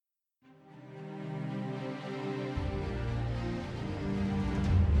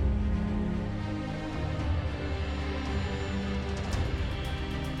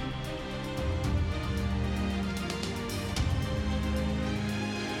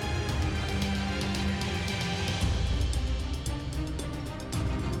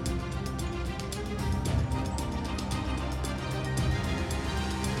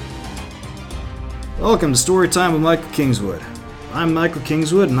Welcome to Storytime with Michael Kingswood. I'm Michael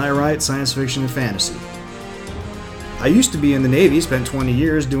Kingswood and I write science fiction and fantasy. I used to be in the Navy, spent 20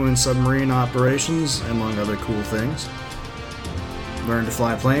 years doing submarine operations, among other cool things. Learned to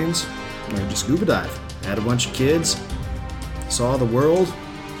fly planes, learned to scuba dive, had a bunch of kids, saw the world,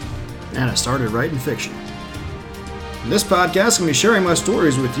 and I started writing fiction. In this podcast, I'm going to be sharing my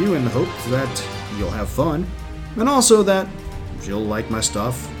stories with you in the hope that you'll have fun, and also that you'll like my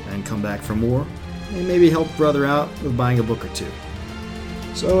stuff and come back for more, and maybe help a brother out with buying a book or two.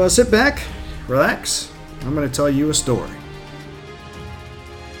 So sit back, relax, I'm going to tell you a story.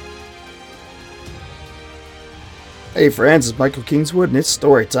 Hey friends, it's Michael Kingswood and it's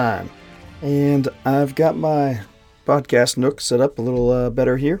story time. And I've got my podcast nook set up a little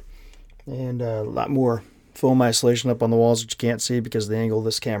better here. And a lot more foam isolation up on the walls that you can't see because of the angle of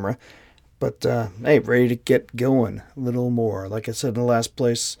this camera. But hey, ready to get going a little more. Like I said in the last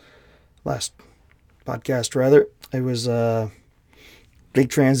podcast rather, it was a big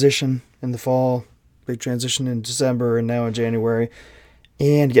transition in the fall, big transition in December, and now in January,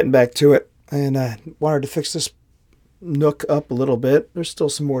 and getting back to it. And I wanted to fix this nook up a little bit. There's still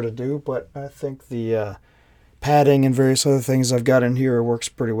some more to do, but I think the padding and various other things I've got in here works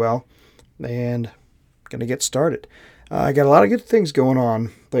pretty well. And gonna get started. I got a lot of good things going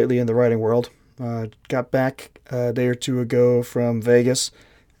on lately in the writing world. Got back a day or two ago from Vegas.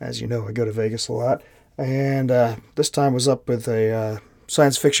 As you know, I go to Vegas a lot. And this time was up with a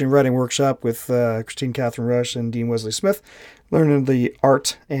science fiction writing workshop with Christine Catherine Rush and Dean Wesley Smith, learning the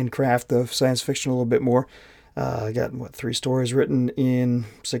art and craft of science fiction a little bit more. I got, 3 stories written in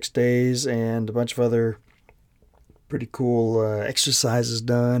 6 days and a bunch of other pretty cool exercises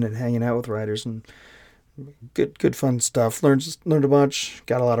done and hanging out with writers and good fun stuff. Learned a bunch,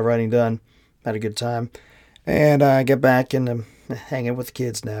 got a lot of writing done, had a good time. And I get back and I'm hanging with the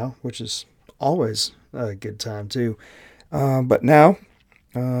kids now, which is always a good time too. But now,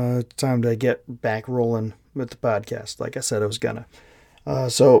 time to get back rolling with the podcast, like I said I was gonna.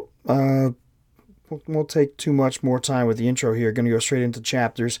 So won't take too much more time with the intro here. Gonna go straight into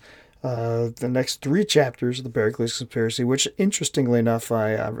chapters. The next 3 chapters of the Pericles Conspiracy, which interestingly enough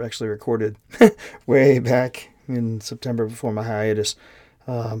I've actually recorded way back in September before my hiatus.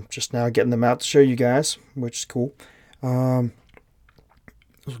 Just now getting them out to show you guys, which is cool.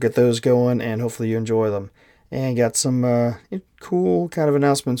 We'll get those going and hopefully you enjoy them. And got some cool kind of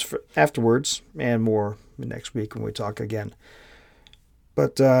announcements for afterwards and more next week when we talk again.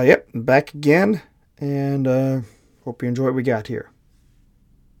 But yep, back again and hope you enjoy what we got here.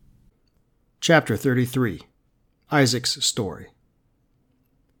 Chapter 33, Isaac's Story.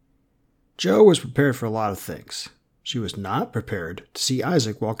 Jo was prepared for a lot of things. She was not prepared to see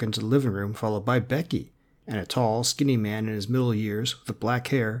Isaac walk into the living room followed by Becky and a tall, skinny man in his middle years with black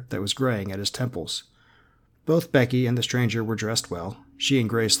hair that was graying at his temples. Both Becky and the stranger were dressed well, she in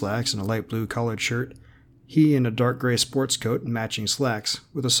gray slacks and a light blue collared shirt, he in a dark gray sports coat and matching slacks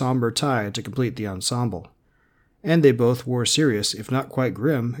with a somber tie to complete the ensemble. And they both wore serious, if not quite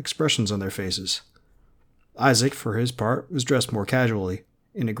grim, expressions on their faces. Isaac, for his part, was dressed more casually,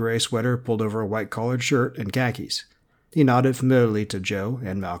 in a gray sweater pulled over a white-collared shirt and khakis. He nodded familiarly to Jo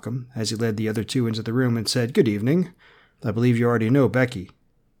and Malcolm as he led the other 2 into the room and said, "Good evening. I believe you already know Becky."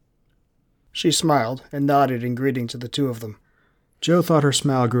 She smiled and nodded in greeting to the 2 of them. Jo thought her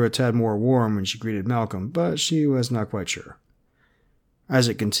smile grew a tad more warm when she greeted Malcolm, but she was not quite sure.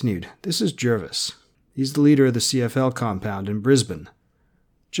 Isaac continued, "This is Jervis. He's the leader of the CFL compound in Brisbane."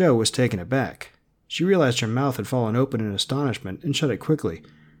 Jo was taken aback. She realized her mouth had fallen open in astonishment and shut it quickly,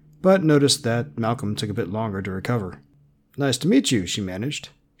 but noticed that Malcolm took a bit longer to recover. "Nice to meet you," she managed.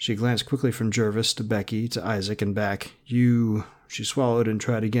 She glanced quickly from Jervis to Becky to Isaac and back. "You..." She swallowed and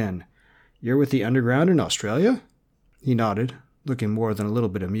tried again. "You're with the Underground in Australia?" He nodded, looking more than a little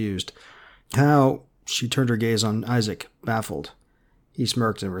bit amused. "How..." She turned her gaze on Isaac, baffled. He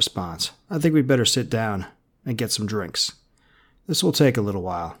smirked in response. "I think we'd better sit down and get some drinks. This will take a little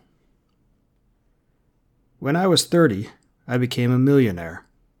while." "When I was 30, I became a millionaire."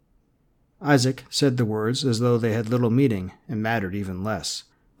 Isaac said the words as though they had little meaning and mattered even less,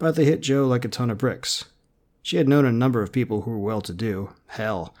 but they hit Jo like a ton of bricks. She had known a number of people who were well-to-do.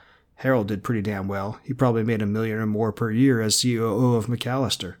 Hell, Harold did pretty damn well. He probably made $1 million or more per year as COO of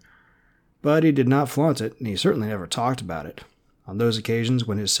McAllister. But he did not flaunt it, and he certainly never talked about it. On those occasions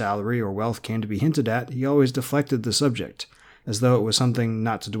when his salary or wealth came to be hinted at, he always deflected the subject, as though it was something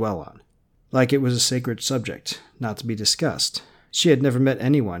not to dwell on. Like it was a sacred subject, not to be discussed. She had never met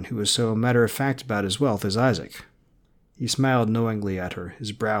anyone who was so matter-of-fact about his wealth as Isaac. He smiled knowingly at her,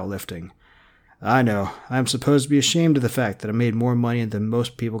 his brow lifting. I know. I'm supposed to be ashamed of the fact that I made more money than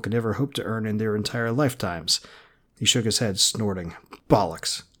most people could ever hope to earn in their entire lifetimes. He shook his head, snorting.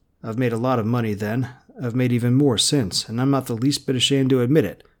 Bollocks. I've made a lot of money then. I've made even more since, and I'm not the least bit ashamed to admit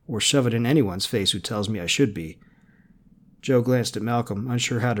it, or shove it in anyone's face who tells me I should be. Joe glanced at Malcolm,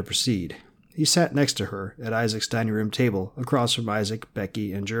 unsure how to proceed. He sat next to her at Isaac's dining room table, across from Isaac,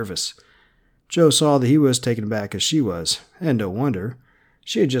 Becky, and Jervis. Joe saw that he was taken aback as she was, and no wonder.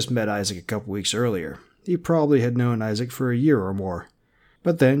 She had just met Isaac a couple weeks earlier. He probably had known Isaac for a year or more.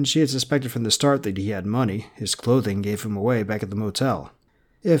 But then she had suspected from the start that he had money. His clothing gave him away back at the motel.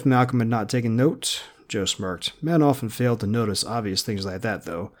 If Malcolm had not taken note, Joe smirked. Men often failed to notice obvious things like that,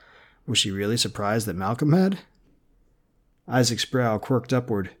 though. Was she really surprised that Malcolm had? Isaac's brow quirked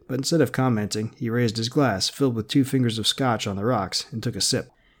upward, but instead of commenting, he raised his glass, filled with 2 fingers of scotch on the rocks, and took a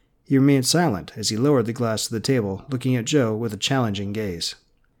sip. He remained silent as he lowered the glass to the table, looking at Joe with a challenging gaze.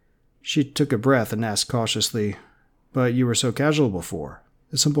 She took a breath and asked cautiously, "But you were so casual before.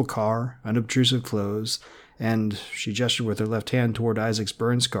 A simple car, unobtrusive clothes," and she gestured with her left hand toward Isaac's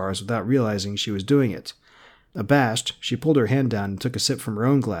burn scars without realizing she was doing it. Abashed, she pulled her hand down and took a sip from her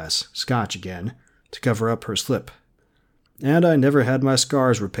own glass, scotch again, to cover up her slip. "And I never had my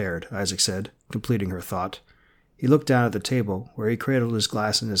scars repaired," Isaac said, completing her thought. He looked down at the table, where he cradled his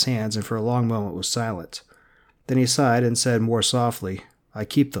glass in his hands and for a long moment was silent. Then he sighed and said more softly, "I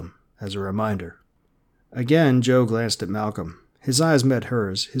keep them, as a reminder." Again, Joe glanced at Malcolm. His eyes met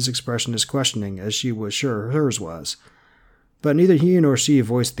hers, his expression as questioning as she was sure hers was. But neither he nor she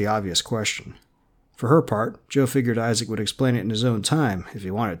voiced the obvious question. For her part, Joe figured Isaac would explain it in his own time, if he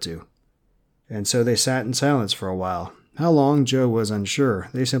wanted to. And so they sat in silence for a while. How long, Joe was unsure.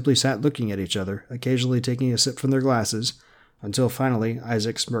 They simply sat looking at each other, occasionally taking a sip from their glasses, until finally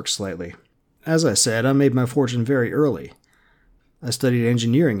Isaac smirked slightly. "As I said, I made my fortune very early. I studied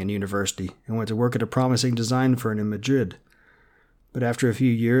engineering in university and went to work at a promising design firm in Madrid. But after a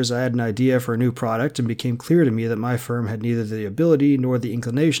few years, I had an idea for a new product and became clear to me that my firm had neither the ability nor the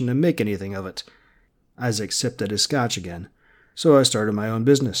inclination to make anything of it." Isaac sipped at his scotch again. "So I started my own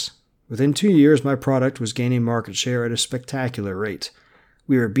business. Within 2 years, my product was gaining market share at a spectacular rate.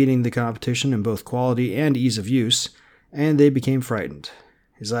 We were beating the competition in both quality and ease of use, and they became frightened."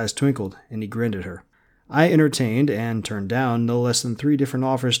 His eyes twinkled, and he grinned at her. "I entertained and turned down no less than 3 different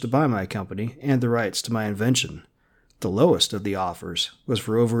offers to buy my company and the rights to my invention. The lowest of the offers was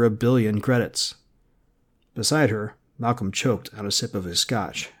for over 1 billion credits." Beside her, Malcolm choked on a sip of his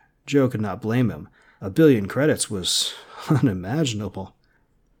scotch. Joe could not blame him. 1 billion credits was unimaginable.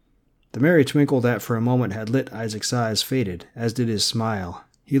 The merry twinkle that for a moment had lit Isaac's eyes faded, as did his smile.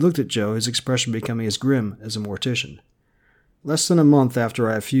 He looked at Joe, his expression becoming as grim as a mortician. "Less than a month after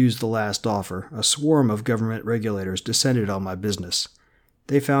I refused the last offer, a swarm of government regulators descended on my business.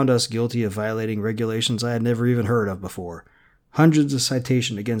 They found us guilty of violating regulations I had never even heard of before. Hundreds of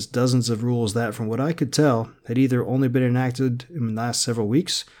citations against dozens of rules that, from what I could tell, had either only been enacted in the last several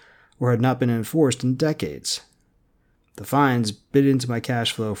weeks or had not been enforced in decades. The fines bit into my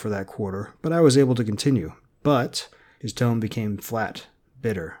cash flow for that quarter, but I was able to continue. But," his tone became flat,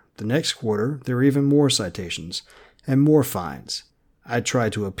 bitter, "the next quarter there were even more citations, and more fines. I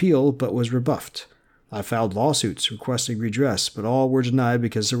tried to appeal, but was rebuffed. I filed lawsuits requesting redress, but all were denied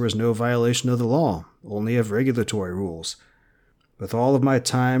because there was no violation of the law, only of regulatory rules. With all of my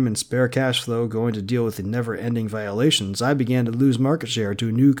time and spare cash flow going to deal with the never-ending violations, I began to lose market share to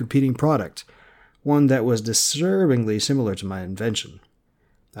a new competing product, one that was disturbingly similar to my invention.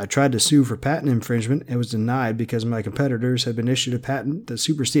 I tried to sue for patent infringement and was denied because my competitors had been issued a patent that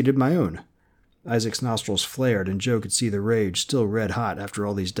superseded my own." Isaac's nostrils flared, and Joe could see the rage still red-hot after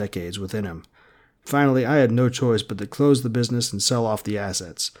all these decades within him. "Finally, I had no choice but to close the business and sell off the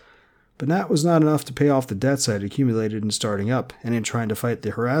assets. But that was not enough to pay off the debts I had accumulated in starting up and in trying to fight the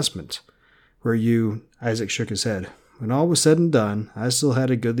harassment. Where you—" Isaac shook his head. "When all was said and done, I still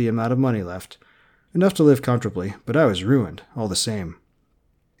had a goodly amount of money left. Enough to live comfortably, but I was ruined, all the same."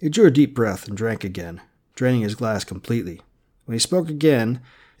 He drew a deep breath and drank again, draining his glass completely. When he spoke again,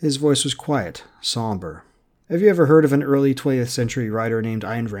 his voice was quiet, somber. "Have you ever heard of an early 20th century writer named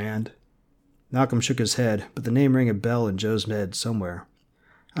Ayn Rand?" Malcolm shook his head, but the name rang a bell in Joe's head somewhere.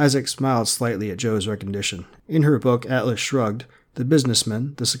 Isaac smiled slightly at Joe's recognition. In her book, Atlas Shrugged, the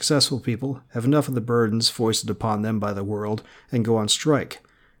businessmen, the successful people, have enough of the burdens foisted upon them by the world and go on strike,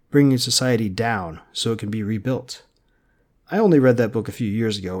 bringing society down so it can be rebuilt. I only read that book a few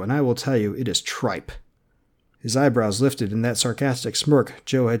years ago, and I will tell you it is tripe. His eyebrows lifted, and that sarcastic smirk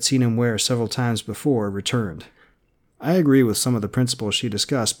Joe had seen him wear several times before returned. I agree with some of the principles she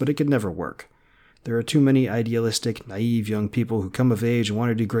discussed, but it could never work. There are too many idealistic, naive young people who come of age and want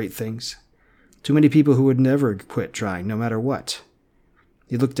to do great things. Too many people who would never quit trying, no matter what.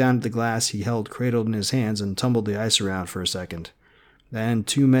 He looked down at the glass he held cradled in his hands and tumbled the ice around for a second. And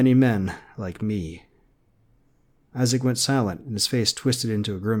too many men like me. Isaac went silent, and his face twisted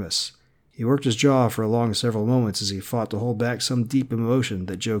into a grimace. He worked his jaw for a long several moments as he fought to hold back some deep emotion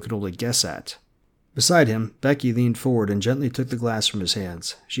that Joe could only guess at. Beside him, Becky leaned forward and gently took the glass from his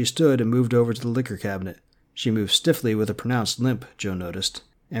hands. She stood and moved over to the liquor cabinet. She moved stiffly with a pronounced limp, Joe noticed,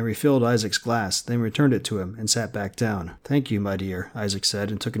 and refilled Isaac's glass, then returned it to him and sat back down. "Thank you, my dear," Isaac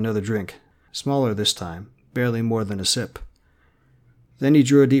said, and took another drink. Smaller this time, barely more than a sip. Then he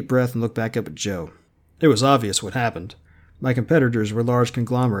drew a deep breath and looked back up at Joe. It was obvious what happened. My competitors were large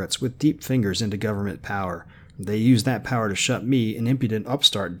conglomerates with deep fingers into government power. They used that power to shut me, an impudent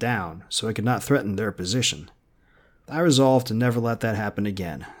upstart, down, so I could not threaten their position. I resolved to never let that happen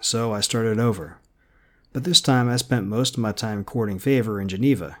again, so I started over. But this time I spent most of my time courting favor in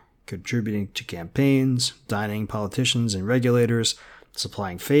Geneva, contributing to campaigns, dining politicians and regulators,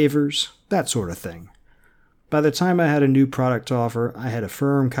 supplying favors, that sort of thing. By the time I had a new product to offer, I had a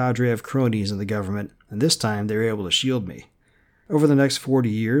firm cadre of cronies in the government, and this time they were able to shield me. Over the next 40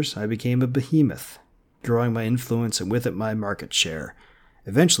 years, I became a behemoth, growing my influence and with it my market share.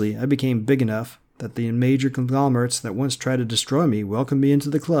 Eventually, I became big enough that the major conglomerates that once tried to destroy me welcomed me into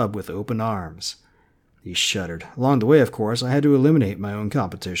the club with open arms. He shuddered. Along the way, of course, I had to eliminate my own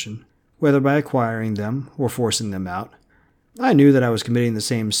competition, whether by acquiring them or forcing them out. I knew that I was committing the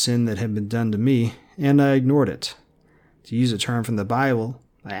same sin that had been done to me, and I ignored it. To use a term from the Bible,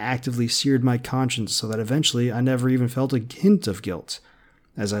 I actively seared my conscience so that eventually I never even felt a hint of guilt,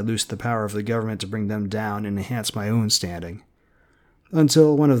 as I loosed the power of the government to bring them down and enhance my own standing.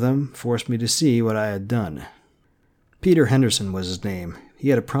 Until one of them forced me to see what I had done. Peter Henderson was his name. He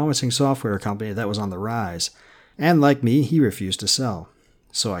had a promising software company that was on the rise, and like me, he refused to sell.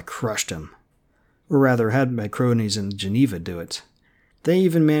 So I crushed him. Or rather, had my cronies in Geneva do it. They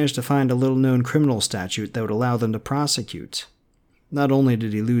even managed to find a little-known criminal statute that would allow them to prosecute. Not only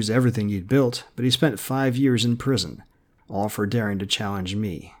did he lose everything he'd built, but he spent 5 years in prison, all for daring to challenge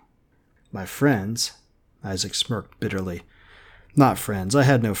me. My friends, Isaac smirked bitterly. Not friends. I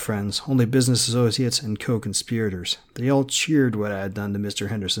had no friends, only business associates and co-conspirators. They all cheered what I had done to Mr.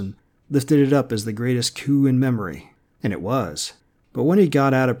 Henderson, lifted it up as the greatest coup in memory. And it was. But when he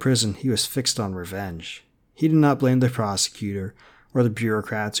got out of prison, he was fixed on revenge. He did not blame the prosecutor or the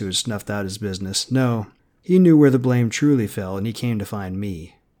bureaucrats who had snuffed out his business. No, he knew where the blame truly fell, and he came to find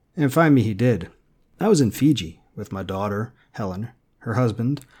me. And find me he did. I was in Fiji with my daughter, Helen, her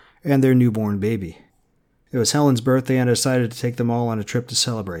husband, and their newborn baby. It was Helen's birthday, and I decided to take them all on a trip to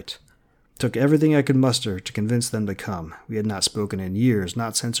celebrate. Took everything I could muster to convince them to come. We had not spoken in years,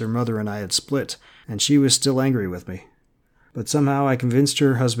 not since her mother and I had split, and she was still angry with me. But somehow I convinced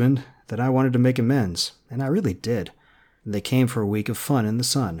her husband that I wanted to make amends, and I really did. And they came for a week of fun in the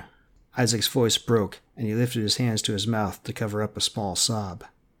sun. Isaac's voice broke, and he lifted his hands to his mouth to cover up a small sob.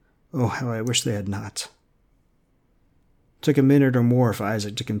 Oh, how I wish they had not. It took a minute or more for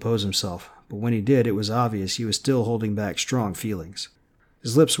Isaac to compose himself, but when he did, it was obvious he was still holding back strong feelings.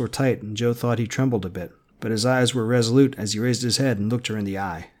 His lips were tight, and Joe thought he trembled a bit, but his eyes were resolute as he raised his head and looked her in the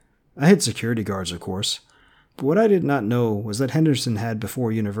eye. I had security guards, of course, but what I did not know was that Henderson had,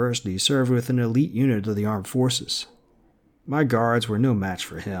 before university, served with an elite unit of the armed forces. My guards were no match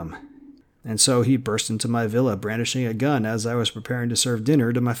for him, and so he burst into my villa brandishing a gun as I was preparing to serve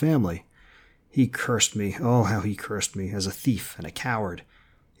dinner to my family. He cursed me, oh how he cursed me, as a thief and a coward.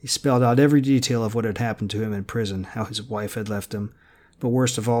 He spelled out every detail of what had happened to him in prison, how his wife had left him, but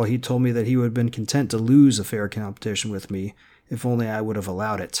worst of all, he told me that he would have been content to lose a fair competition with me, if only I would have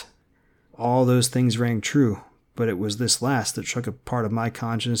allowed it. All those things rang true, but it was this last that struck a part of my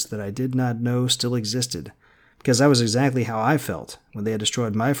conscience that I did not know still existed, because that was exactly how I felt when they had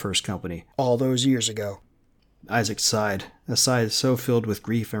destroyed my first company, all those years ago. Isaac sighed, a sigh so filled with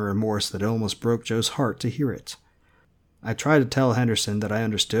grief and remorse that it almost broke Joe's heart to hear it. I tried to tell Henderson that I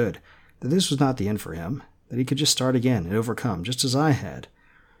understood, that this was not the end for him, that he could just start again and overcome, just as I had.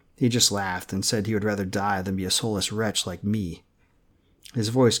 He just laughed and said he would rather die than be a soulless wretch like me. His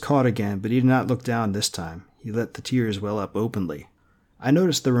voice caught again, but he did not look down this time. He let the tears well up openly. I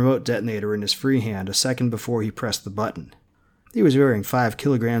noticed the remote detonator in his free hand a second before he pressed the button. He was wearing 5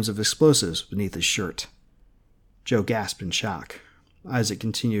 kilograms of explosives beneath his shirt. Joe gasped in shock. Isaac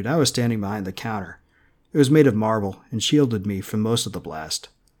continued, I was standing behind the counter. It was made of marble and shielded me from most of the blast.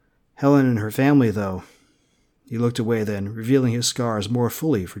 Helen and her family, though. He looked away then, revealing his scars more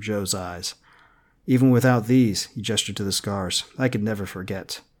fully for Joe's eyes. Even without these, he gestured to the scars, I could never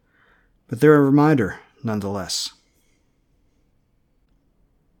forget. But they're a reminder, nonetheless.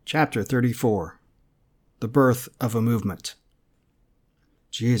 Chapter 34. The Birth of a Movement.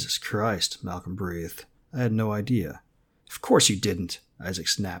 Jesus Christ, Malcolm breathed. I had no idea. Of course you didn't, Isaac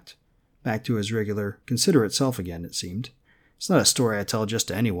snapped. Back to his regular, considerate self again, it seemed. It's not a story I tell just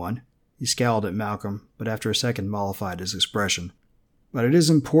to anyone. He scowled at Malcolm, but after a second mollified his expression. But it is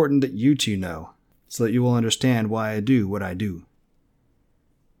important that you two know, so that you will understand why I do what I do.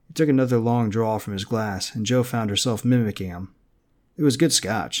 He took another long draw from his glass, and Jo found herself mimicking him. It was good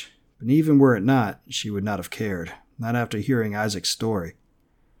scotch, but even were it not, she would not have cared, not after hearing Isaac's story.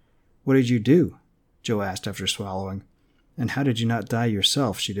 What did you do? Jo asked after swallowing. And how did you not die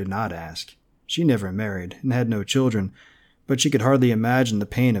yourself? She did not ask. She never married, and had no children, but she could hardly imagine the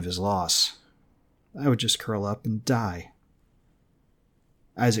pain of his loss. I would just curl up and die.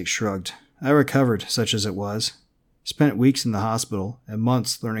 Isaac shrugged. I recovered, such as it was. Spent weeks in the hospital, and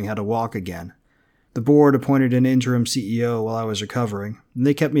months learning how to walk again. The board appointed an interim CEO while I was recovering, and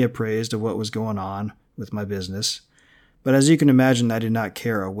they kept me appraised of what was going on with my business. But as you can imagine, I did not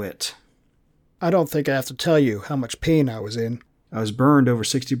care a whit. I don't think I have to tell you how much pain I was in. I was burned over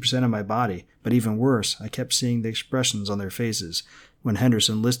 60% of my body, but even worse, I kept seeing the expressions on their faces when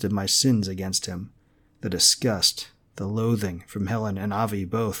Henderson listed my sins against him. The disgust, the loathing from Helen and Avi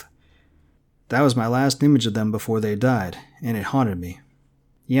both. That was my last image of them before they died, and it haunted me.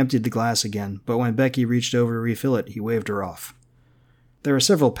 He emptied the glass again, but when Becky reached over to refill it, he waved her off. There are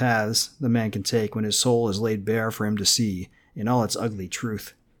several paths the man can take when his soul is laid bare for him to see in all its ugly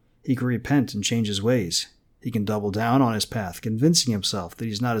truth. He can repent and change his ways. He can double down on his path, convincing himself that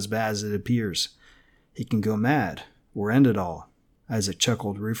he's not as bad as it appears. He can go mad, or end it all. Isaac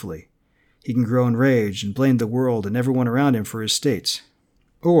chuckled ruefully. He can grow enraged and blame the world and everyone around him for his states.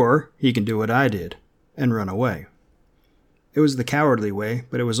 Or he can do what I did, and run away. It was the cowardly way,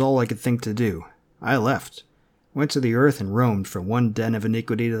 but it was all I could think to do. I left, went to the earth and roamed from one den of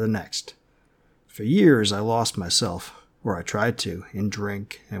iniquity to the next. For years I lost myself, or I tried to, in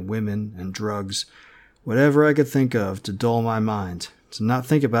drink and women and drugs, whatever I could think of to dull my mind, to not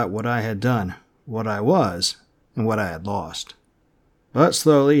think about what I had done, what I was, and what I had lost. But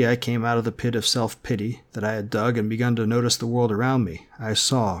slowly I came out of the pit of self-pity that I had dug and begun to notice the world around me. I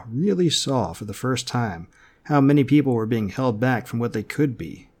saw, really saw for the first time, how many people were being held back from what they could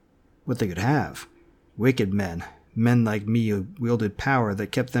be, what they could have. Wicked men, men like me who wielded power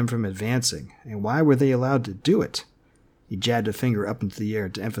that kept them from advancing, and why were they allowed to do it? He jabbed a finger up into the air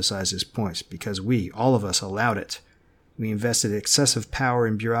to emphasize his point, because we, all of us, allowed it. We invested excessive power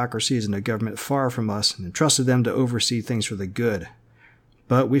in bureaucracies and a government far from us and entrusted them to oversee things for the good.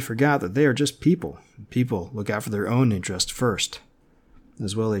 But we forgot that they are just people. People look out for their own interest first.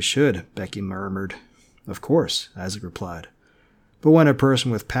 As well they should, Becky murmured. Of course, Isaac replied. But when a person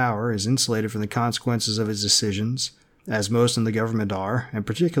with power is insulated from the consequences of his decisions, as most in the government are, and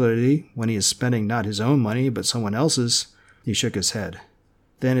particularly when he is spending not his own money but someone else's, he shook his head.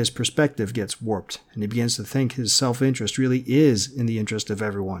 Then his perspective gets warped, and he begins to think his self-interest really is in the interest of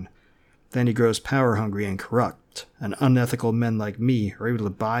everyone. Then he grows power-hungry and corrupt, and unethical men like me are able to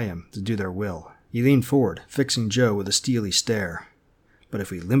buy him to do their will. He leaned forward, fixing Jo with a steely stare. But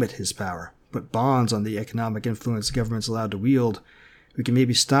if we limit his power, put bonds on the economic influence the government's allowed to wield, we can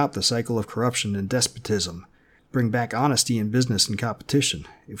maybe stop the cycle of corruption and despotism, bring back honesty in business and competition.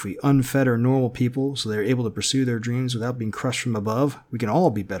 If we unfetter normal people so they're able to pursue their dreams without being crushed from above, we can all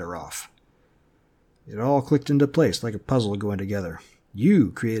be better off. It all clicked into place like a puzzle going together.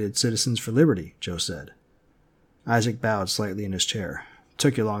 You created Citizens for Liberty, Jo said. Isaac bowed slightly in his chair.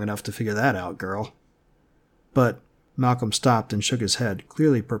 Took you long enough to figure that out, girl. But Malcolm stopped and shook his head,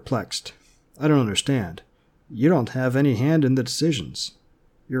 clearly perplexed. I don't understand. You don't have any hand in the decisions.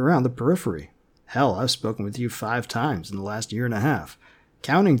 You're around the periphery. Hell, I've spoken with you 5 times in the last year and a half,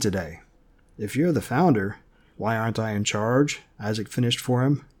 counting today. If you're the founder, why aren't I in charge? Isaac finished for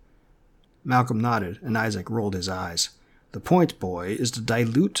him. Malcolm nodded, and Isaac rolled his eyes. The point, boy, is to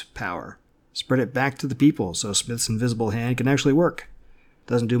dilute power. Spread it back to the people so Smith's invisible hand can actually work.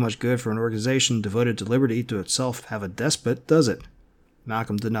 Doesn't do much good for an organization devoted to liberty to itself have a despot, does it?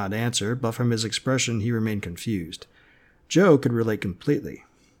 Malcolm did not answer, but from his expression he remained confused. Jo could relate completely.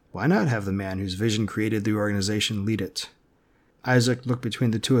 Why not have the man whose vision created the organization lead it? Isaac looked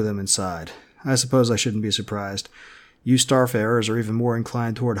between the two of them and sighed. I suppose I shouldn't be surprised. You starfarers are even more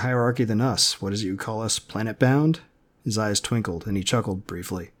inclined toward hierarchy than us. What is it you call us, planet-bound? His eyes twinkled, and he chuckled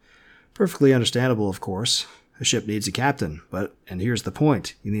briefly. Perfectly understandable, of course. A ship needs a captain, but, and here's the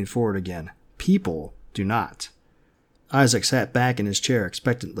point, he leaned forward again, people do not. Isaac sat back in his chair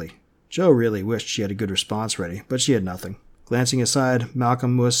expectantly. Jo really wished she had a good response ready, but she had nothing. Glancing aside,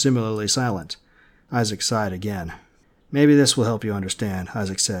 Malcolm was similarly silent. Isaac sighed again. Maybe this will help you understand,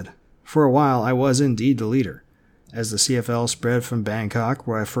 Isaac said. For a while, I was indeed the leader. As the CFL spread from Bangkok,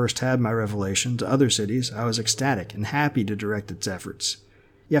 where I first had my revelation, to other cities, I was ecstatic and happy to direct its efforts.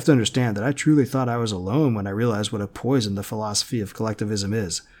 You have to understand that I truly thought I was alone when I realized what a poison the philosophy of collectivism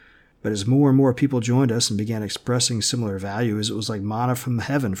is. But as more and more people joined us and began expressing similar values, it was like manna from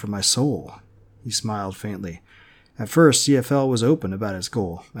heaven for my soul. He smiled faintly. At first, CFL was open about its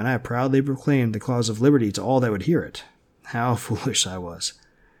goal, and I proudly proclaimed the cause of liberty to all that would hear it. How foolish I was.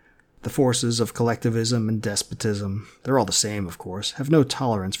 The forces of collectivism and despotism, they're all the same, of course, have no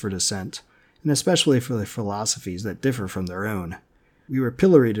tolerance for dissent, and especially for the philosophies that differ from their own. We were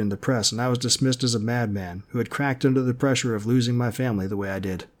pilloried in the press, and I was dismissed as a madman who had cracked under the pressure of losing my family the way I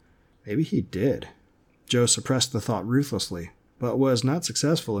did. Maybe he did. Joe suppressed the thought ruthlessly, but was not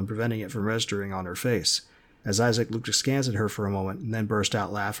successful in preventing it from registering on her face, as Isaac looked askance at her for a moment and then burst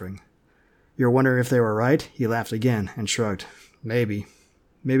out laughing. You're wondering if they were right? He laughed again and shrugged. Maybe.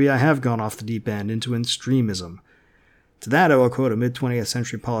 Maybe I have gone off the deep end into extremism. To that I will quote a mid-20th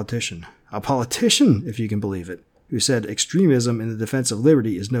century politician, a politician, if you can believe it, who said extremism in the defense of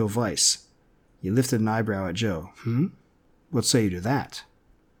liberty is no vice. He lifted an eyebrow at Joe. What say you to that?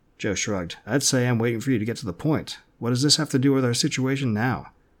 Joe shrugged. I'd say I'm waiting for you to get to the point. What does this have to do with our situation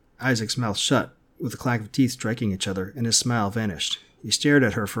now? Isaac's mouth shut, with the clack of teeth striking each other, and his smile vanished. He stared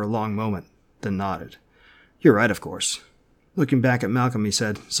at her for a long moment, then nodded. You're right, of course. Looking back at Malcolm, he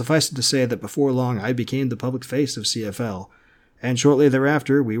said, suffice it to say that before long I became the public face of CFL, and shortly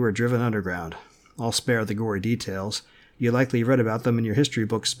thereafter we were driven underground. I'll spare the gory details. You likely read about them in your history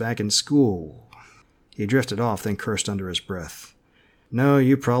books back in school. He drifted off, then cursed under his breath. No,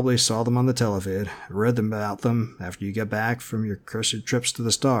 you probably saw them on the televid, read about them after you got back from your cursed trips to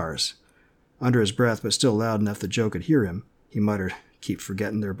the stars. Under his breath, but still loud enough that Joe could hear him, he muttered, Keep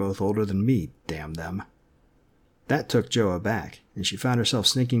forgetting they're both older than me, damn them. That took Joe aback, and she found herself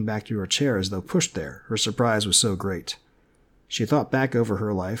sneaking back to her chair as though pushed there. Her surprise was so great. She thought back over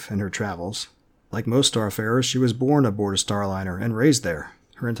her life and her travels. Like most starfarers, she was born aboard a Starliner and raised there.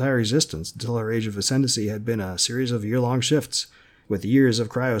 Her entire existence, until her age of ascendancy, had been a series of year-long shifts, with years of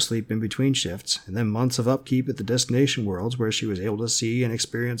cryosleep in between shifts, and then months of upkeep at the destination worlds where she was able to see and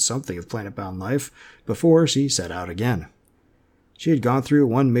experience something of planet-bound life before she set out again. She had gone through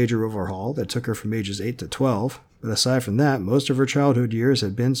one major overhaul that took her from ages 8 to 12, but aside from that, most of her childhood years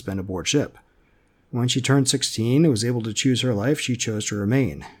had been spent aboard ship. When she turned 16 and was able to choose her life, she chose to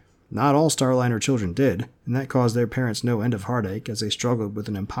remain. Not all Starliner children did, and that caused their parents no end of heartache as they struggled with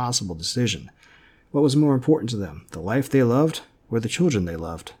an impossible decision. What was more important to them, the life they loved or the children they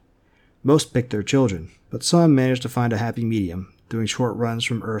loved? Most picked their children, but some managed to find a happy medium, doing short runs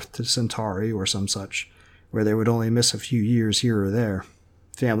from Earth to Centauri or some such, where they would only miss a few years here or there.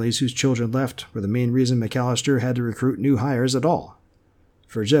 Families whose children left were the main reason McAllister had to recruit new hires at all.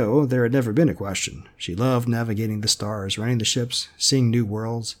 For Joe, there had never been a question. She loved navigating the stars, running the ships, seeing new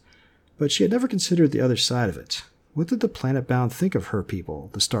worlds. But she had never considered the other side of it. What did the planet-bound think of her people,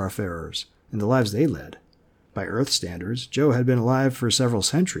 the Starfarers, and the lives they led? By Earth standards, Joe had been alive for several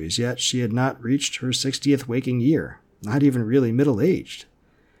centuries, yet she had not reached her 60th waking year, not even really middle-aged.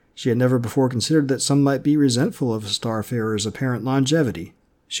 She had never before considered that some might be resentful of a Starfarer's apparent longevity.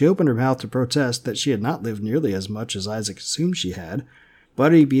 She opened her mouth to protest that she had not lived nearly as much as Isaac assumed she had,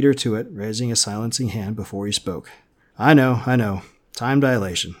 but he beat her to it, raising a silencing hand before he spoke. I know. Time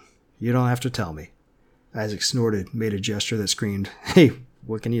dilation. You don't have to tell me. Isaac snorted, made a gesture that screamed, Hey,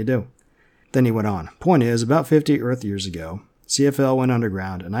 what can you do? Then he went on. Point is, about 50 Earth years ago, CFL went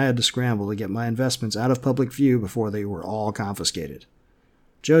underground, and I had to scramble to get my investments out of public view before they were all confiscated.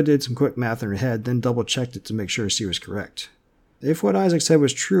 Joe did some quick math in her head, then double-checked it to make sure she was correct. If what Isaac said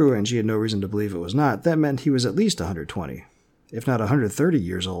was true, and she had no reason to believe it was not, that meant he was at least 120, if not 130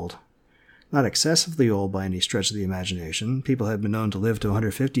 years old. Not excessively old by any stretch of the imagination. People had been known to live to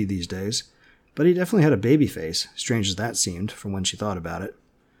 150 these days, but he definitely had a baby face, strange as that seemed from when she thought about it.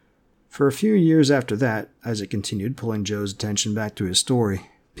 For a few years after that, Isaac continued, pulling Joe's attention back to his story,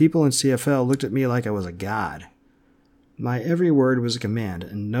 people in CFL looked at me like I was a god. My every word was a command,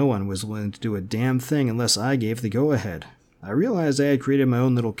 and no one was willing to do a damn thing unless I gave the go-ahead. I realized I had created my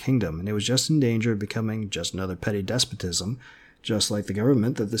own little kingdom, and it was just in danger of becoming just another petty despotism, just like the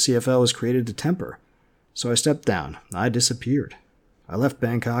government that the CFL was created to temper. So I stepped down. I disappeared. I left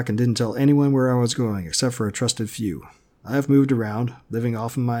Bangkok and didn't tell anyone where I was going, except for a trusted few. I have moved around, living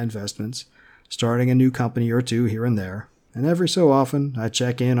off of my investments, starting a new company or two here and there, and every so often I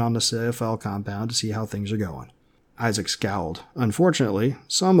check in on the CFL compound to see how things are going. Isaac scowled. Unfortunately,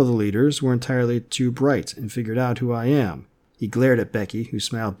 some of the leaders were entirely too bright and figured out who I am. He glared at Becky, who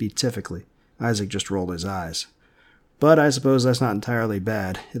smiled beatifically. Isaac just rolled his eyes. But I suppose that's not entirely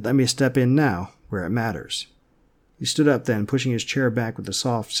bad. It let me step in now, where it matters. He stood up then, pushing his chair back with the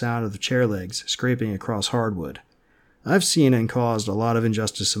soft sound of the chair legs scraping across hardwood. I've seen and caused a lot of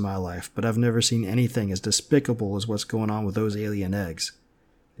injustice in my life, but I've never seen anything as despicable as what's going on with those alien eggs.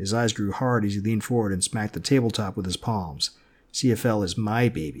 His eyes grew hard as he leaned forward and smacked the tabletop with his palms. CFL is my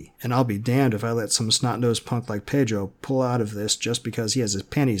baby, and I'll be damned if I let some snot-nosed punk like Pedro pull out of this just because he has his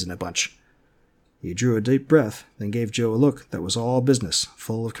panties in a bunch. He drew a deep breath, then gave Joe a look that was all business,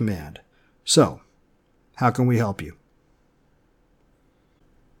 full of command. So, how can we help you?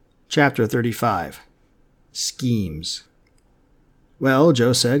 Chapter 35. Schemes. Well,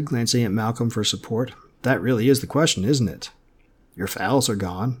 Joe said, glancing at Malcolm for support, that really is the question, isn't it? Your FALs are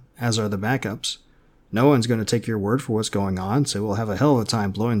gone, as are the backups. No one's going to take your word for what's going on, so we'll have a hell of a time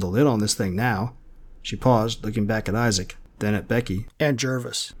blowing the lid on this thing now. She paused, looking back at Isaac, then at Becky. And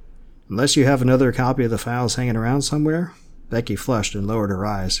Jervis. Unless you have another copy of the files hanging around somewhere? Becky flushed and lowered her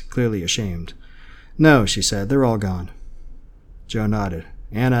eyes, clearly ashamed. No, she said, they're all gone. Joe nodded.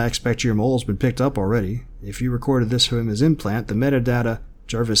 And I expect your mole's been picked up already. If you recorded this from his implant, the metadata...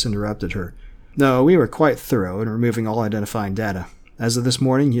 Jervis interrupted her. No, we were quite thorough in removing all identifying data. As of this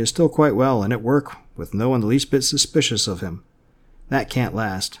morning, he is still quite well and at work, with no one the least bit suspicious of him. That can't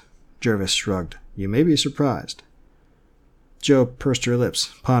last. Jervis shrugged. You may be surprised. Joe pursed her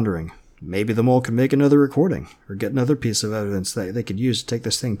lips, pondering. Maybe the mole could make another recording, or get another piece of evidence that they could use to take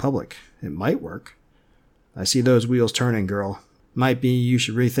this thing public. It might work. I see those wheels turning, girl. Might be you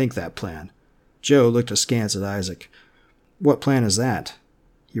should rethink that plan. Joe looked askance at Isaac. What plan is that?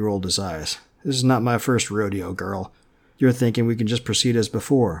 He rolled his eyes. This is not my first rodeo, girl. You're thinking we can just proceed as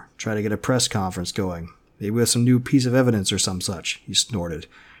before, try to get a press conference going. Maybe with some new piece of evidence or some such, he snorted.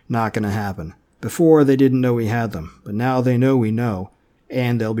 Not gonna happen. Before, they didn't know we had them, but now they know we know,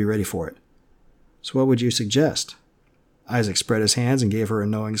 and they'll be ready for it. So what would you suggest? Isaac spread his hands and gave her a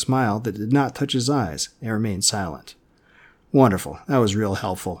knowing smile that did not touch his eyes, and remained silent. Wonderful. That was real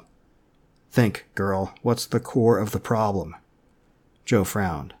helpful. Think, girl, what's the core of the problem? Joe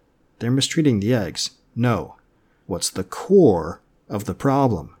frowned. They're mistreating the eggs. No. What's the core of the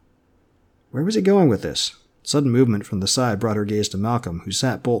problem? Where was he going with this? Sudden movement from the side brought her gaze to Malcolm, who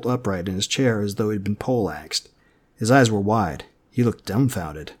sat bolt upright in his chair as though he'd been poleaxed. His eyes were wide. He looked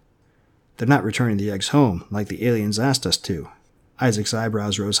dumbfounded. They're not returning the eggs home, like the aliens asked us to. Isaac's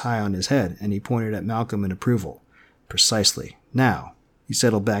eyebrows rose high on his head, and he pointed at Malcolm in approval. Precisely. Now. He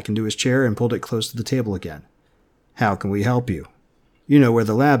settled back into his chair and pulled it close to the table again. How can we help you? You know where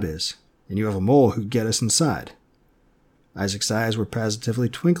the lab is, and you have a mole who'd get us inside. Isaac's eyes were positively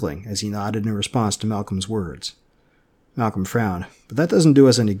twinkling as he nodded in response to Malcolm's words. Malcolm frowned. But that doesn't do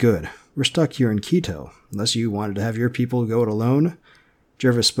us any good. We're stuck here in Quito. Unless you wanted to have your people go it alone.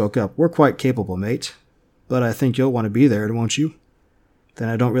 Jervis spoke up. We're quite capable, mate. But I think you'll want to be there, won't you? Then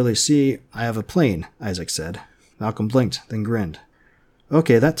I don't really see... I have a plane, Isaac said. Malcolm blinked, then grinned.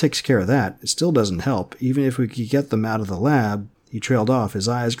 Okay, that takes care of that. It still doesn't help. Even if we could get them out of the lab... He trailed off, his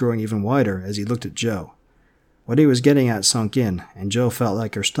eyes growing even wider as he looked at Joe. What he was getting at sunk in, and Joe felt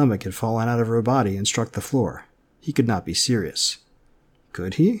like her stomach had fallen out of her body and struck the floor. He could not be serious.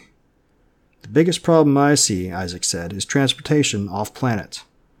 Could he? The biggest problem I see, Isaac said, is transportation off-planet.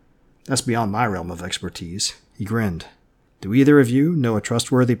 That's beyond my realm of expertise. He grinned. Do either of you know a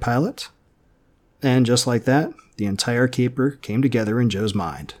trustworthy pilot? And just like that, the entire caper came together in Joe's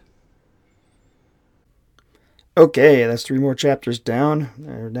mind. Okay, that's 3 more chapters down.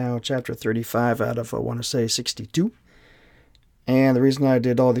 They're now chapter 35 out of, I want to say, 62. And the reason I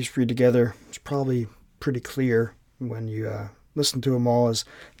did all these 3 together is probably pretty clear when you listen to them all, is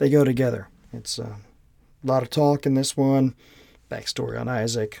they go together. It's a lot of talk in this one, backstory on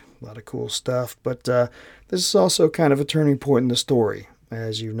Isaac, a lot of cool stuff. But this is also kind of a turning point in the story,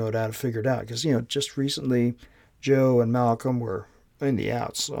 as you no doubt have figured out. Because, just recently, Joe and Malcolm were in the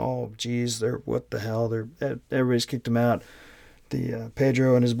outs. Oh, geez, what the hell? Everybody's kicked them out. The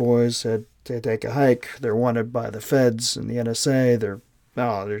Pedro and his boys said to take a hike. They're wanted by the feds and the NSA.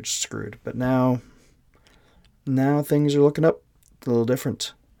 They're just screwed. But now things are looking up a little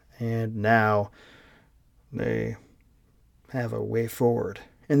different. And now they have a way forward.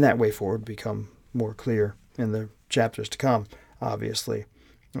 And that way forward become more clear in the chapters to come, obviously,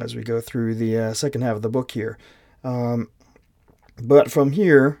 as we go through the second half of the book here. But from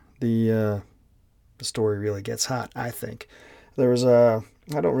here, the story really gets hot, I think. There was I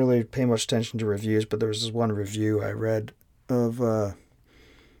don't really pay much attention to reviews, but there was this one review I read of the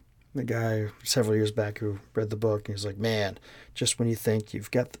guy several years back who read the book, and he's like, man, just when you think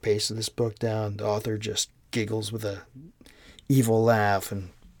you've got the pace of this book down, the author just giggles with a evil laugh and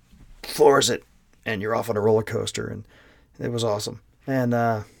floors it. and you're off on a roller coaster, and it was awesome. And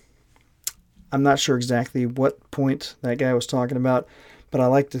I'm not sure exactly what point that guy was talking about, but I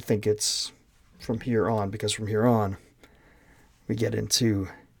like to think it's from here on, because from here on we get into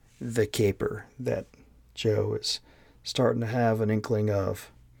the caper that Joe is starting to have an inkling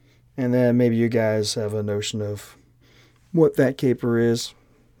of. And then maybe you guys have a notion of what that caper is.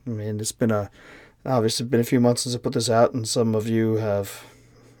 I mean, it's been obviously been a few months since I put this out, and some of you have,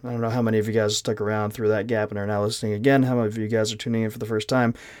 I don't know how many of you guys stuck around through that gap and are now listening again. How many of you guys are tuning in for the first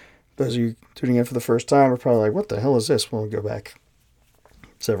time? Those of you tuning in for the first time are probably like, what the hell is this? We'll go back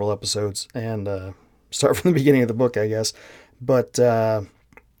several episodes and start from the beginning of the book, I guess. But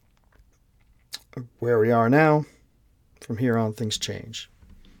where we are now, from here on, things change.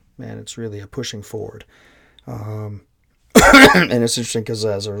 Man, it's really a pushing forward. And it's interesting because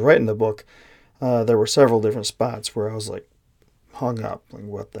as I was writing the book, there were several different spots where I was like hung up. Like,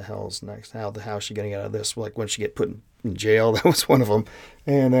 what the hell's next? How is she getting out of this? Like, when she get put in jail, that was one of them.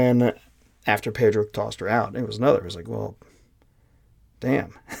 And then after Pedro tossed her out, it was another. It was like, well,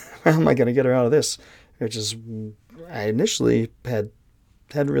 damn, how am I going to get her out of this? Which is, I initially hadn't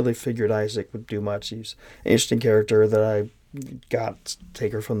really figured Isaac would do much. He's an interesting character that I got to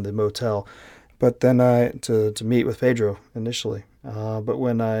take her from the motel, but then to meet with Pedro initially. But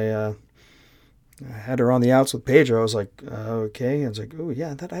when I had her on the outs with Pedro, I was like, okay. And I was like, oh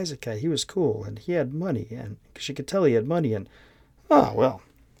yeah, that Isaac guy, he was cool, and he had money, and she could tell he had money, and oh well,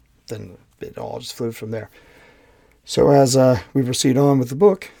 then it all just flew from there. So as we proceed on with the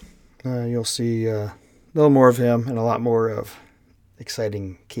book, you'll see a little more of him and a lot more of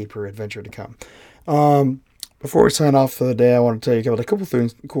exciting caper adventure to come. Before we sign off for the day, I want to tell you about a couple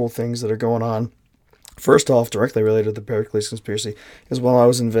things, cool things that are going on. First off, directly related to the Pericles Conspiracy, is while I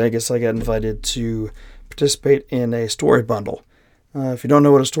was in Vegas, I got invited to participate in a story bundle. If you don't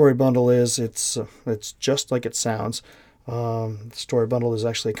know what a story bundle is, it's just like it sounds. The story bundle is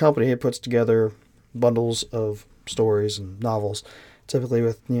actually a company. It puts together bundles of stories and novels, typically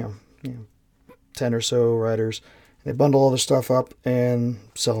with 10 or so writers. They bundle all their stuff up and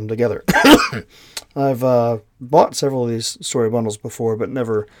sell them together. I've bought several of these story bundles before, but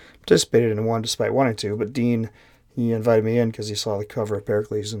never participated in one despite wanting to. But Dean, he invited me in because he saw the cover of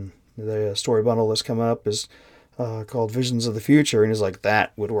Pericles, and the story bundle that's coming up is called Visions of the Future, and he's like,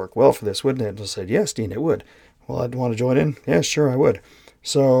 that would work well for this, wouldn't it? And I said, yes, Dean, it would. Well, I'd want to join in? Yeah, sure, I would.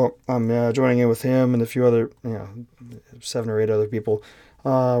 So I'm joining in with him and a few other, 7 or 8 other people.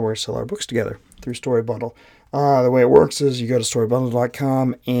 We're going to sell our books together through Story Bundle. The way it works is you go to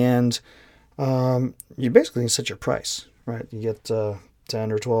storybundle.com and you basically can set your price, right? You get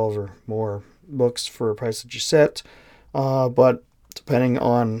 10 or 12 or more books for a price that you set, but depending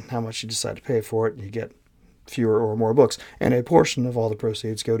on how much you decide to pay for it, you get fewer or more books, and a portion of all the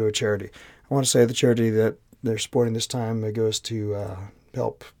proceeds go to a charity. I want to say the charity that they're supporting this time goes to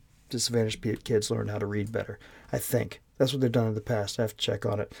help disadvantaged kids learn how to read better. I think that's what they've done in the past. I have to check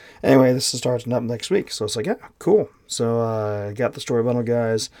on it. Anyway, this is starting up next week, so it's like, yeah, cool. So I got the Story Bundle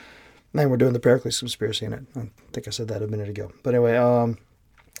guys, and we're doing the Pericles Conspiracy in it. I think I said that a minute ago. But anyway,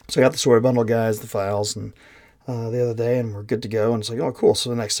 so I got the Story Bundle guys, the files, and the other day, and we're good to go. And it's like, oh, cool. So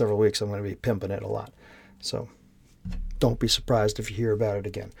the next several weeks, I'm going to be pimping it a lot. So don't be surprised if you hear about it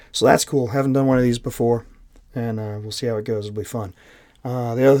again. So that's cool. Haven't done one of these before, and we'll see how it goes. It'll be fun.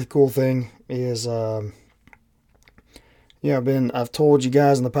 The other cool thing is, I've told you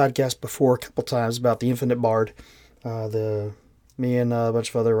guys on the podcast before a couple times about the Infinite Bard. Me and a bunch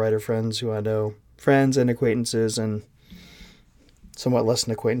of other writer friends who I know, friends and acquaintances, and somewhat less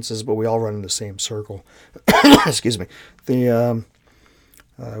than acquaintances, but we all run in the same circle. Excuse me.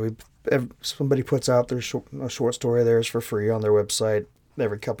 Somebody puts out a short story of theirs for free on their website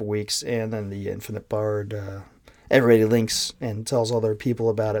every couple weeks, and then the Infinite Bard, everybody links and tells other people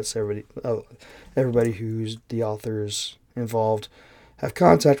about it, so everybody who's the authors involved have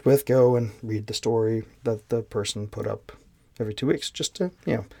contact with, go and read the story that the person put up every 2 weeks, just to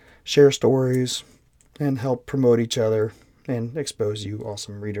share stories and help promote each other and expose you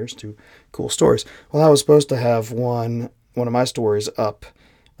awesome readers to cool stories. Well, I was supposed to have one of my stories up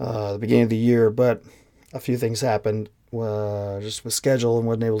the beginning of the year, but a few things happened just with schedule and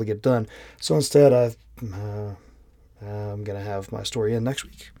wasn't able to get done. So instead, I'm going to have my story in next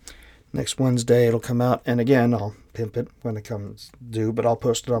week. Next Wednesday, it'll come out, and again, I'll pimp it when it comes due, but I'll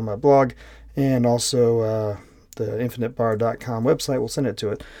post it on my blog, and also the infinitebard.com website will send it to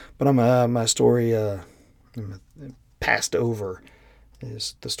it. But my story, Passed Over,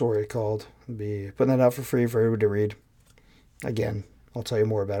 is the story called. I'll be putting that out for free for everybody to read. Again, I'll tell you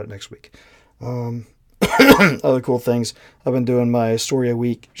more about it next week. other cool things. I've been doing my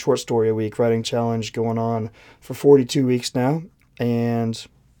short story a week writing challenge going on for 42 weeks now, and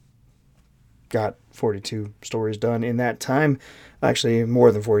got 42 stories done in that time. Actually,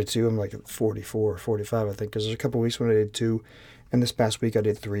 more than 42. I'm like at 44, 45, I think, because there's a couple weeks when I did 2, and this past week I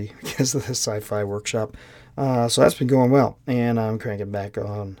did 3 because of the sci-fi workshop. So that's been going well, and I'm cranking back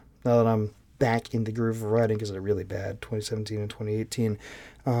on now that I'm back in the groove of writing, because I did really bad 2017 and 2018.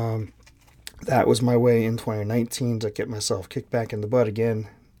 That was my way in 2019 to get myself kicked back in the butt again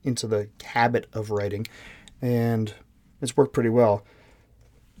into the habit of writing, and it's worked pretty well.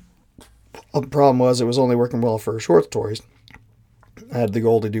 The problem was it was only working well for short stories. I had the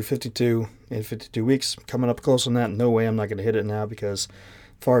goal to do 52 in 52 weeks. Coming up close on that. No way I'm not going to hit it now, because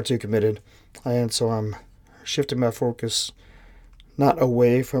far too committed. And so I'm shifting my focus not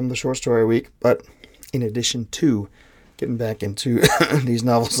away from the short story week, but in addition to getting back into these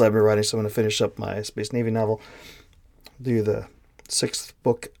novels I've been writing. So I'm going to finish up my Space Navy novel, do the 6th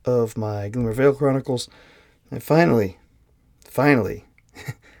book of my Glimmer Vale Chronicles, and finally,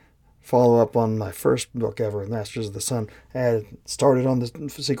 follow up on my first book ever, Masters of the Sun. I had started on the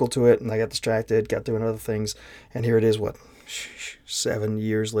sequel to it, and I got distracted, got doing other things, and here it is, 7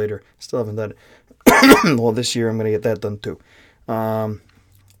 years later. Still haven't done it. Well, this year I'm going to get that done too.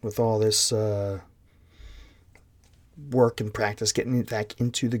 With all this work and practice, getting back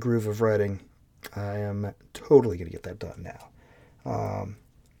into the groove of writing, I am totally going to get that done now.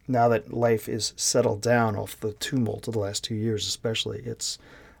 Now that life is settled down off the tumult of the last 2 years especially, it's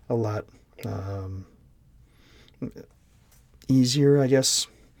a lot easier, I guess.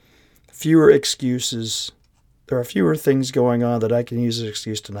 Fewer excuses. There are fewer things going on that I can use as an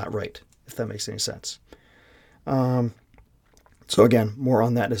excuse to not write, if that makes any sense. So again, more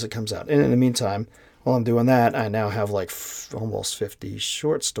on that as it comes out. And in the meantime, while I'm doing that, I now have like almost 50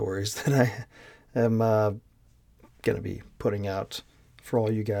 short stories that I am going to be putting out for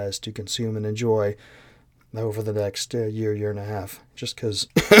all you guys to consume and enjoy over the next year and a half, just because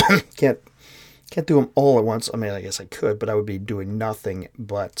can't do them all at once. I mean, I guess I could, but I would be doing nothing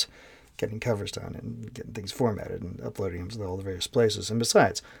but getting covers done and getting things formatted and uploading them to all the various places. And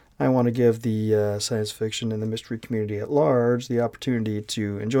besides, I want to give the science fiction and the mystery community at large the opportunity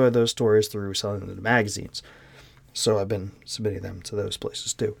to enjoy those stories through selling them to magazines. So I've been submitting them to those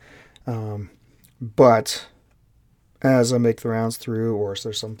places too. But as I make the rounds through, or if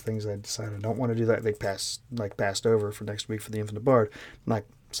there's some things I decide I don't want to do that they passed over for next week for the Infinite Bard, I'm not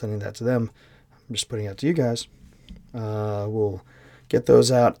sending that to them. I'm just putting it out to you guys. We'll get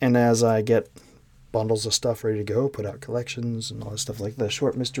those out, and as I get bundles of stuff ready to go, put out collections and all that stuff, like the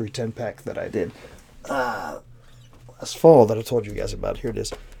short mystery 10-pack that I did last fall that I told you guys about. Here it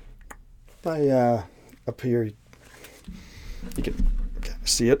is. Up here, you can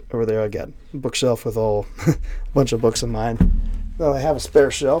see it over there. I got a bookshelf with a bunch of books of mine. Well, I have a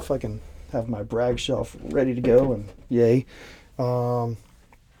spare shelf. I can have my brag shelf ready to go, and yay.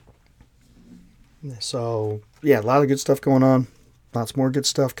 So yeah, a lot of good stuff going on. Lots more good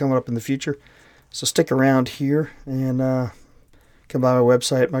stuff coming up in the future. So stick around here and come by my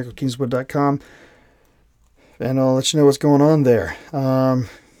website, michaelkingswood.com, and I'll let you know what's going on there. You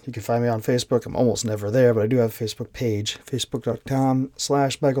can find me on Facebook. I'm almost never there, but I do have a Facebook page,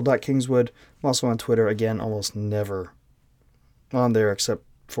 facebook.com/michael.kingswood. I'm also on Twitter, again, almost never on there except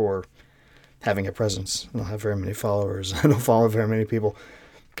for having a presence. I don't have very many followers. I don't follow very many people.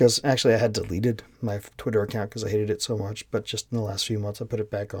 Because actually I had deleted my Twitter account because I hated it so much. But just in the last few months I put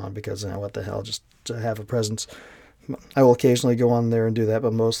it back on because what the hell, just to have a presence. I will occasionally go on there and do that,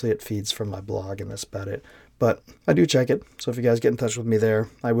 but mostly it feeds from my blog and that's about it. But I do check it. So if you guys get in touch with me there,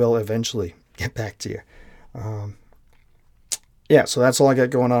 I will eventually get back to you. Yeah, so that's all I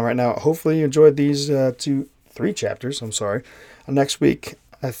got going on right now. Hopefully you enjoyed these 3 chapters. Next week,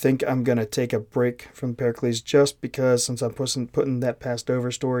 I think I'm going to take a break from Pericles just because since I'm putting that passed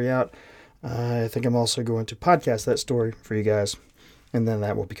over story out, I think I'm also going to podcast that story for you guys. And then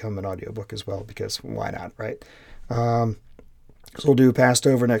that will become an audiobook as well because why not, right? So we'll do Passed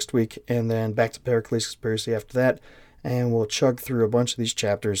Over next week and then back to Pericles Conspiracy after that. And we'll chug through a bunch of these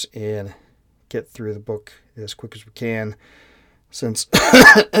chapters and get through the book as quick as we can since,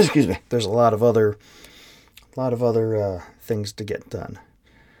 excuse me, there's a lot of other things to get done.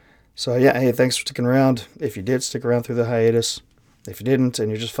 So yeah, hey, thanks for sticking around. If you did stick around through the hiatus, if you didn't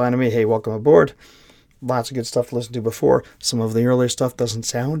and you're just finding me, hey, welcome aboard. Lots of good stuff to listen to before. Some of the earlier stuff doesn't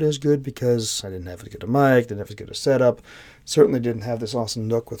sound as good because I didn't have as good a mic, didn't have as good a setup. Certainly didn't have this awesome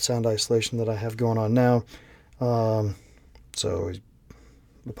Nook with sound isolation that I have going on now. So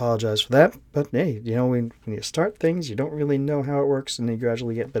apologize for that. But hey, when you start things, you don't really know how it works, and you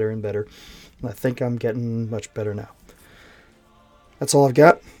gradually get better and better. And I think I'm getting much better now. That's all I've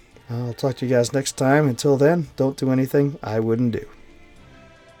got. I'll talk to you guys next time. Until then, don't do anything I wouldn't do.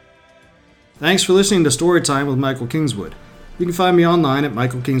 Thanks for listening to Storytime with Michael Kingswood. You can find me online at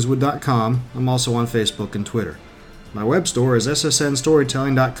michaelkingswood.com. I'm also on Facebook and Twitter. My web store is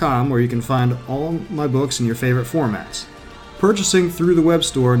ssnstorytelling.com, where you can find all my books in your favorite formats. Purchasing through the web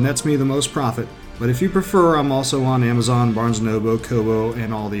store nets me the most profit, but if you prefer, I'm also on Amazon, Barnes & Noble, Kobo,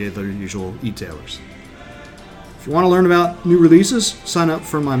 and all the other usual e-tailers. If you want to learn about new releases, sign up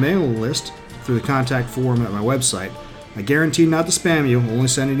for my mailing list through the contact form at my website. I guarantee not to spam you, only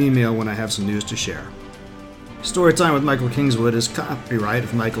send an email when I have some news to share. Storytime with Michael Kingswood is copyright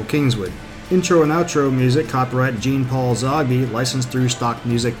of Michael Kingswood. Intro and outro music copyright Gene Paul Zogby, licensed through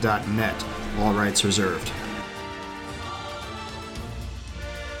stockmusic.net. All rights reserved.